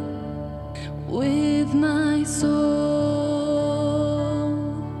with my soul.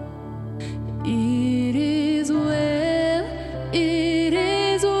 It is well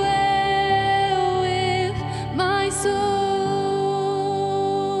with my soul.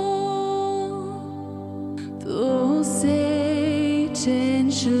 Though Satan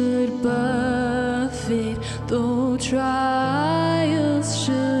should buffet, though trials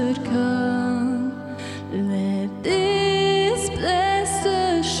should come, let this blessed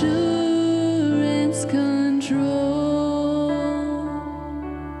assurance control,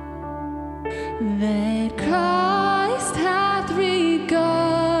 that Christ hath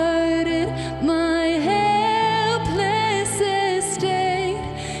regarded my helpless estate,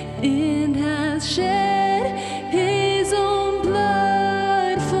 and hath shed his own blood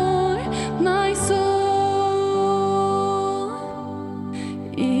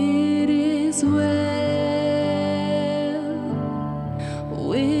is well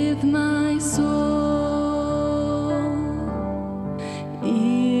with my soul.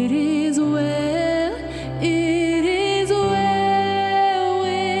 It is well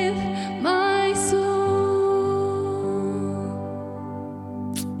with my soul.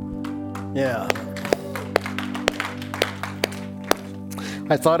 Yeah.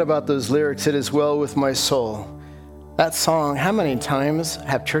 I thought about those lyrics, it is well with my soul. That song, how many times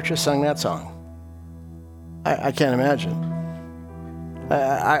have churches sung that song? I can't imagine.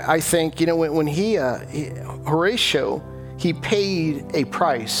 I think, when Horatio, he paid a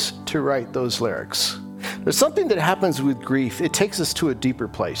price to write those lyrics. There's something that happens with grief. It takes us to a deeper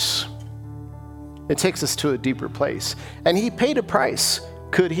place. It takes us to a deeper place. And he paid a price.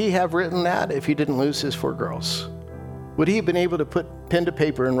 Could he have written that if he didn't lose his 4 girls? Would he have been able to put pen to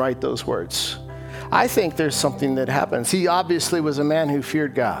paper and write those words? I think there's something that happens. He obviously was a man who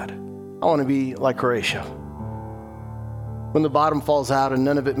feared God. I want to be like Horatio. When the bottom falls out and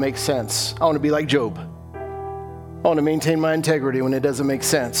none of it makes sense, I want to be like Job. I want to maintain my integrity when it doesn't make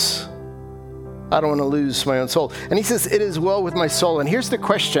sense. I don't want to lose my own soul. And he says, it is well with my soul. And here's the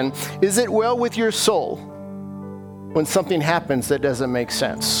question, is it well with your soul when something happens that doesn't make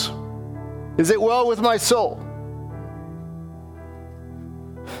sense? Is it well with my soul?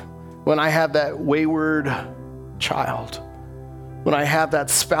 When I have that wayward child, when I have that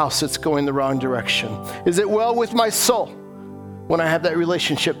spouse that's going the wrong direction? Is it well with my soul when I have that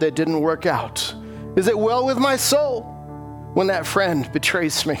relationship that didn't work out? Is it well with my soul when that friend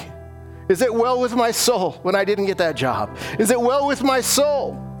betrays me? Is it well with my soul when I didn't get that job? Is it well with my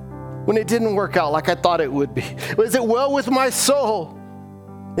soul when it didn't work out like I thought it would be? Is it well with my soul?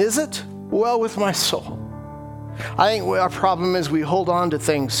 Is it well with my soul? I think our problem is we hold on to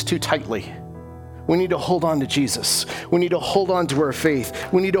things too tightly. We need to hold on to Jesus. We need to hold on to our faith.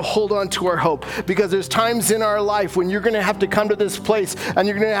 We need to hold on to our hope, because there's times in our life when you're going to have to come to this place and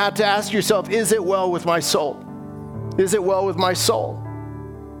you're going to have to ask yourself, is it well with my soul? Is it well with my soul?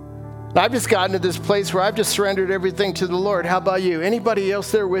 And I've just gotten to this place where I've just surrendered everything to the Lord. How about you? Anybody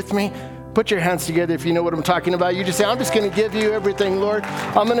else there with me? Put your hands together if you know what I'm talking about. You just say, I'm just going to give you everything, Lord.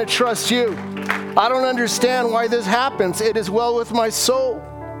 I'm going to trust you. I don't understand why this happens. It is well with my soul.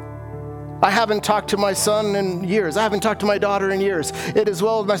 I haven't talked to my son in years. I haven't talked to my daughter in years. It is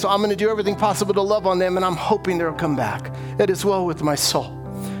well with my soul. I'm going to do everything possible to love on them, and I'm hoping they'll come back. It is well with my soul.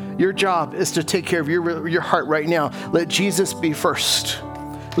 Your job is to take care of your heart right now. Let Jesus be first.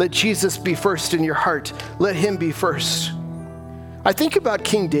 Let Jesus be first in your heart. Let him be first. I think about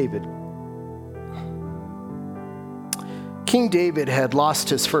King David. King David had lost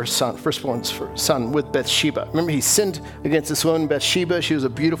his firstborn son with Bathsheba. Remember, he sinned against this woman, Bathsheba. She was a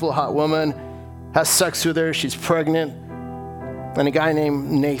beautiful, hot woman, has sex with her, she's pregnant. And a guy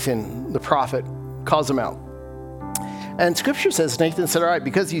named Nathan, the prophet, calls him out. And scripture says, Nathan said, all right,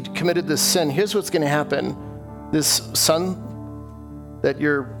 because you committed this sin, here's what's going to happen. This son that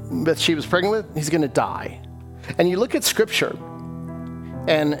your Bathsheba's pregnant with, he's going to die. And you look at scripture,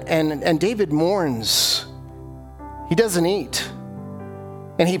 and David mourns. He doesn't eat,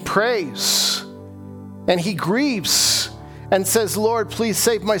 and he prays, and he grieves and says, Lord, please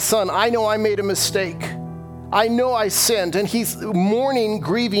save my son. I know I made a mistake. I know I sinned. And he's mourning,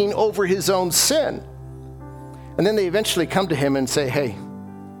 grieving over his own sin. And then they eventually come to him and say, hey,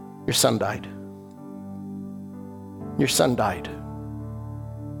 your son died. Your son died.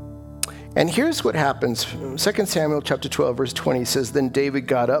 And here's what happens. 2 Samuel chapter 12, verse 20 says, then David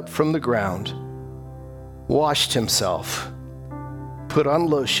got up from the ground, washed himself, put on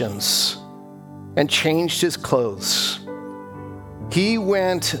lotions, and changed his clothes. He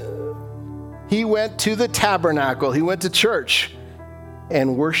went to the tabernacle, he went to church,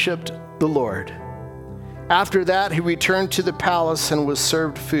 and worshiped the Lord. After that, he returned to the palace and was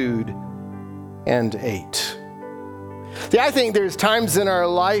served food and ate. See, I think there's times in our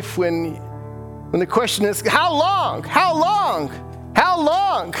life when the question is, how long? How long? How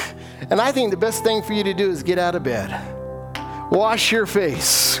long? And I think the best thing for you to do is get out of bed. Wash your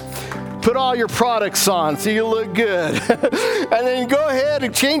face. Put all your products on so you look good. And then go ahead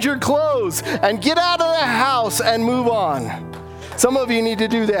and change your clothes and get out of the house and move on. Some of you need to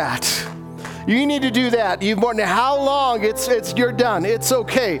do that. You need to do that. You've more than how long you're done. It's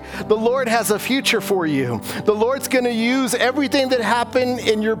okay. The Lord has a future for you. The Lord's going to use everything that happened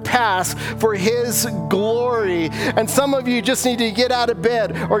in your past for his glory. And some of you just need to get out of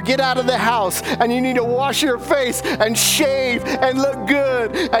bed or get out of the house, and you need to wash your face and shave and look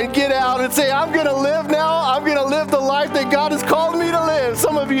good and get out and say, I'm going to live now. I'm going to live the life that God has called me to live.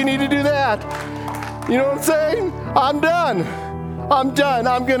 Some of you need to do that. You know what I'm saying? I'm done. I'm done.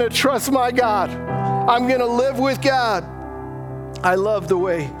 I'm going to trust my God. I'm going to live with God. I love the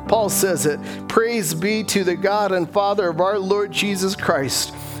way Paul says it. Praise be to the God and Father of our Lord Jesus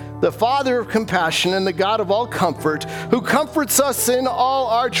Christ, the Father of compassion and the God of all comfort, who comforts us in all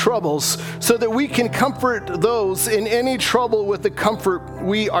our troubles, so that we can comfort those in any trouble with the comfort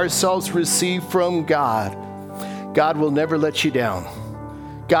we ourselves receive from God. God will never let you down.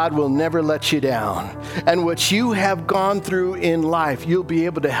 God will never let you down. And what you have gone through in life, you'll be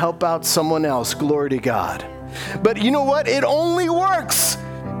able to help out someone else. Glory to God. But you know what? It only works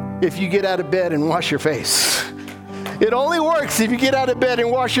if you get out of bed and wash your face. It only works if you get out of bed and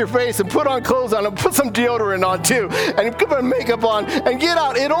wash your face and put on clothes on and put some deodorant on too and put some makeup on and get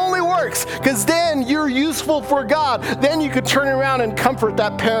out. It only works because then you're useful for God. Then you could turn around and comfort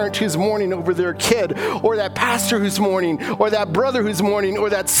that parent who's mourning over their kid, or that pastor who's mourning, or that brother who's mourning,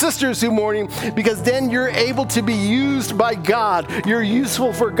 or that sister who's mourning, because then you're able to be used by God. You're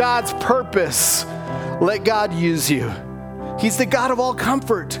useful for God's purpose. Let God use you. He's the God of all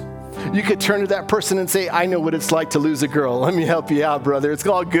comfort. You could turn to that person and say, I know what it's like to lose a girl. Let me help you out, brother. It's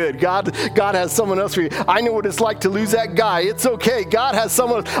all good. God has someone else for you. I know what it's like to lose that guy. It's okay. God has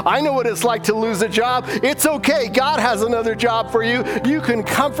someone. I know what it's like to lose a job. It's okay. God has another job for you. You can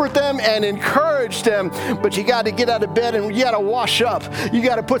comfort them and encourage them, but you got to get out of bed and you got to wash up. You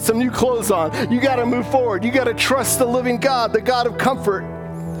got to put some new clothes on. You got to move forward. You got to trust the living God, the God of comfort.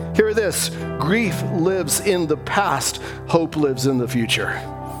 Hear this. Grief lives in the past. Hope lives in the future.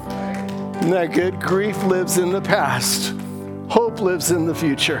 Isn't that good? Grief lives in the past. Hope lives in the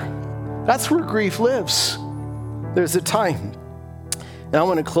future. That's where grief lives. There's a time. And I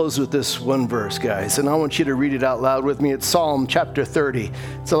want to close with this one verse, guys, and I want you to read it out loud with me. It's Psalm chapter 30.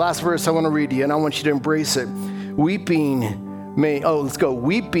 It's the last verse I want to read to you, and I want you to embrace it. Weeping may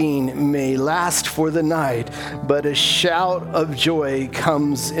last for the night, but a shout of joy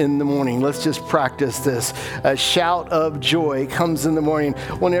comes in the morning. Let's just practice this. A shout of joy comes in the morning.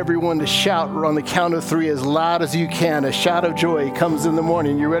 I want everyone to shout on the count of 3 as loud as you can. A shout of joy comes in the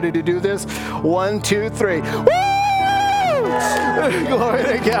morning. You ready to do this? 1, 2, 3. Woo! Glory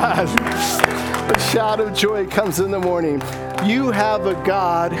to God. A shout of joy comes in the morning. You have a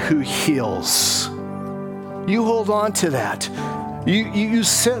God who heals. You hold on to that. You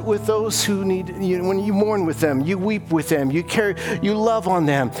sit with those who need, when you mourn with them, you weep with them, you love on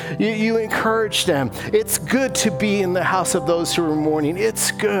them, you encourage them. It's good to be in the house of those who are mourning.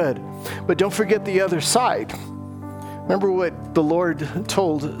 It's good. But don't forget the other side. Remember what the Lord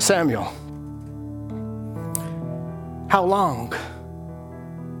told Samuel. How long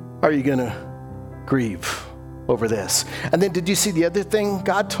are you going to grieve over this? And then did you see the other thing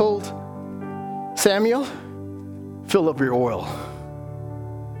God told Samuel? Fill up your oil.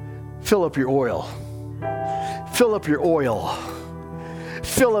 Fill up your oil. Fill up your oil.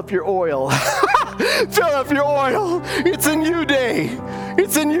 Fill up your oil. Fill up your oil. It's a new day.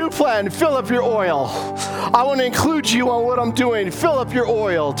 It's a new plan. Fill up your oil. I want to include you on what I'm doing. Fill up your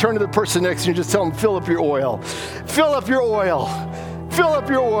oil. Turn to the person next to you and just tell them, fill up your oil. Fill up your oil. Fill up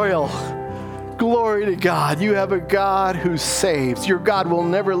your oil. Glory to God. You have a God who saves. Your God will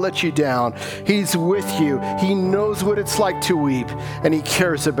never let you down. He's with you. He knows what it's like to weep, and He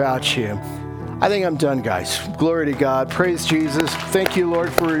cares about you. I think I'm done, guys. Glory to God. Praise Jesus. Thank you,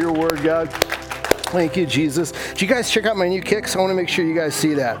 Lord, for your word, God. Thank you, Jesus. Did you guys check out my new kicks? I want to make sure you guys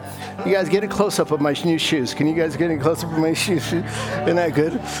see that. You guys get a close-up of my new shoes. Can you guys get a close-up of my shoes? Isn't that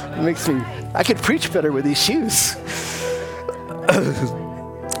good? It makes me, I could preach better with these shoes.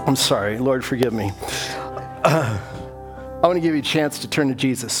 I'm sorry. Lord, forgive me. I want to give you a chance to turn to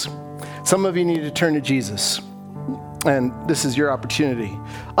Jesus. Some of you need to turn to Jesus, and this is your opportunity.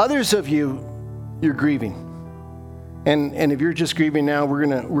 Others of you, you're grieving. And if you're just grieving now, we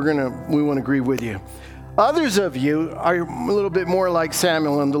want to grieve with you. Others of you are a little bit more like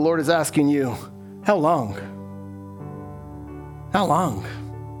Samuel, and the Lord is asking you, how long? How long?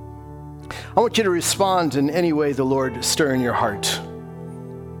 I want you to respond in any way the Lord is stirring your heart.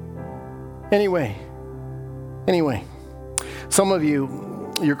 Anyway. Some of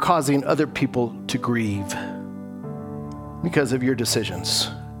you, you're causing other people to grieve because of your decisions.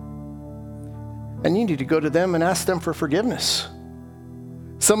 And you need to go to them and ask them for forgiveness.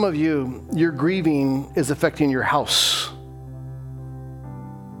 Some of you, your grieving is affecting your house.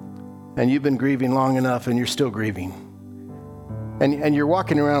 And you've been grieving long enough and you're still grieving. And you're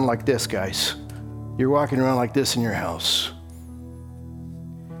walking around like this, guys. You're walking around like this in your house.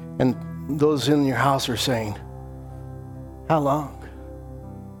 And those in your house are saying, how long?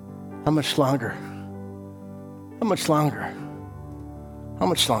 How much longer? How much longer? How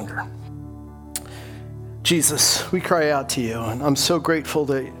much longer? Jesus, we cry out to you, and I'm so grateful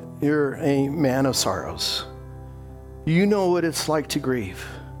that you're a man of sorrows. You know what it's like to grieve.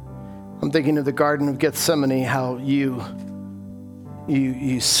 I'm thinking of the Garden of Gethsemane, how you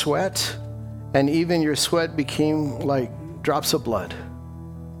sweat, and even your sweat became like drops of blood.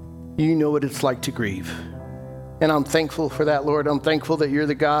 You know what it's like to grieve. And I'm thankful for that, Lord. I'm thankful that you're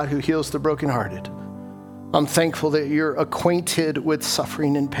the God who heals the brokenhearted. I'm thankful that you're acquainted with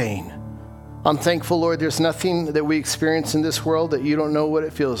suffering and pain. I'm thankful, Lord, there's nothing that we experience in this world that you don't know what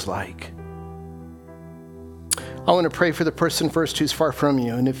it feels like. I want to pray for the person first who's far from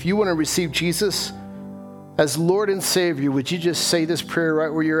you. And if you want to receive Jesus as Lord and Savior, would you just say this prayer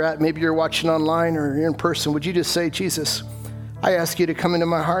right where you're at? Maybe you're watching online or you're in person. Would you just say, Jesus, I ask you to come into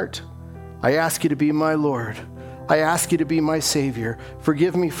my heart. I ask you to be my Lord. I ask you to be my Savior.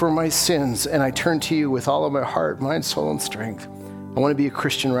 Forgive me for my sins, and I turn to you with all of my heart, mind, soul, and strength. I want to be a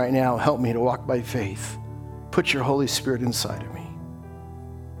Christian right now. Help me to walk by faith. Put your Holy Spirit inside of me.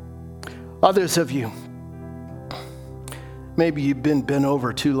 Others of you, maybe you've been bent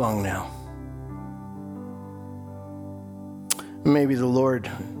over too long now. Maybe the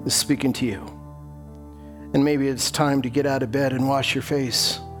Lord is speaking to you. And maybe it's time to get out of bed and wash your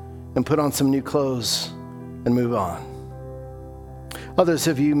face and put on some new clothes and move on. Others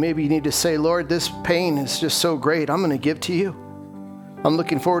of you, maybe you need to say, Lord, this pain is just so great. I'm going to give to you. I'm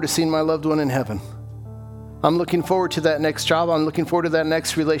looking forward to seeing my loved one in heaven. I'm looking forward to that next job. I'm looking forward to that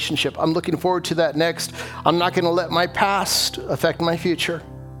next relationship. I'm looking forward to that next. I'm not going to let my past affect my future.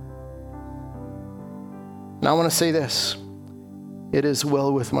 And I want to say this. It is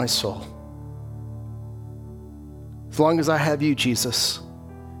well with my soul. As long as I have you, Jesus,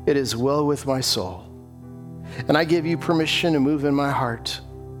 it is well with my soul. And I give you permission to move in my heart.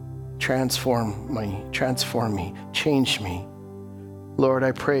 Transform me, change me. Lord,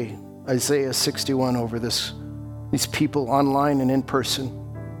 I pray Isaiah 61 over these people online and in person.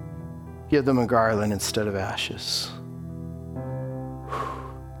 Give them a garland instead of ashes.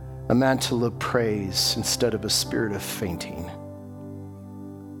 A mantle of praise instead of a spirit of fainting.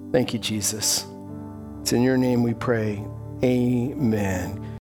 Thank you, Jesus. It's in your name we pray. Amen.